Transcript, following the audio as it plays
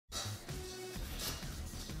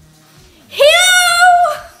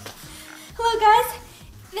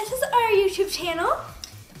channel.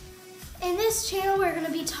 In this channel, we're going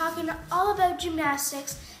to be talking all about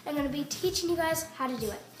gymnastics and going to be teaching you guys how to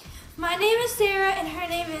do it. My name is Sarah and her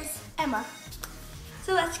name is Emma.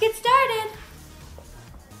 So let's get started.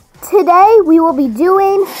 Today we will be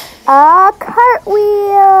doing a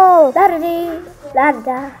cartwheel. Da da dee, da da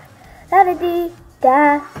da, da da dee,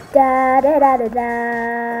 da da da da da da.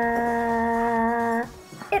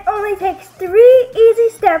 It only takes 3 easy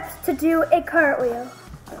steps to do a cartwheel.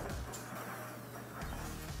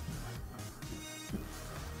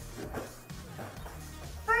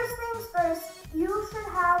 First things first, you should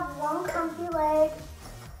have one comfy leg.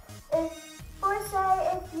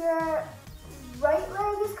 If your right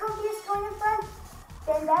leg is comfiest going in front,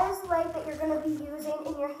 then that is the leg that you're going to be using,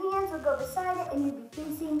 and your hands will go beside it and you'll be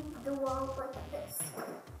facing the wall like this.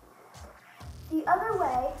 The other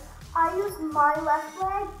way, I use my left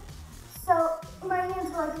leg, so my hands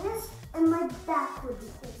go like this and my back would be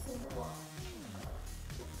facing the wall.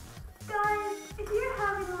 Guys, if you're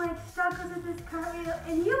having struggles with this cartwheel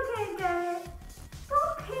and you can't get it,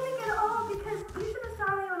 don't panic at all, because you should have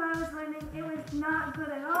saw me when I was learning. It was not good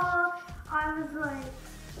at all. I was like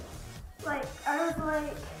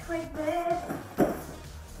this,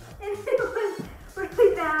 and it was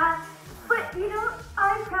really bad. But you know,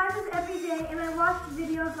 I practice every day and I watch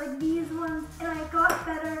videos like these ones and I got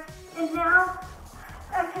better, and now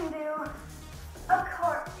I can do a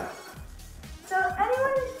cartwheel. So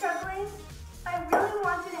anyone who's struggling, I really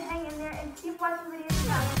want you to hang in there and keep watching videos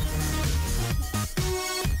about it.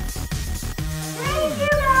 Thank you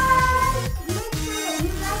guys! Make sure that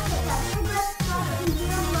you guys hit that big red button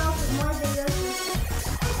down below for more videos.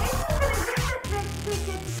 And if you're going to hit that big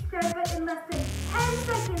subscribe button in less than 10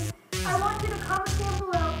 seconds, I want you to comment down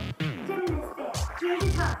below, gymnast band. Here's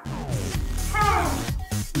your time.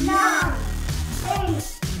 10, 9, 8,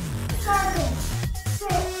 7, 6,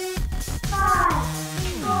 5,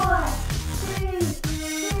 4, 3, 2,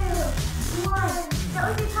 1. That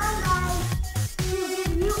was your time, guys. We'll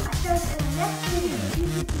give you a start in the next video if you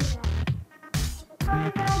can do that. Hope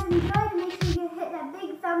you guys enjoyed. Make sure you hit that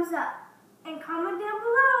big thumbs up and comment down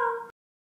below.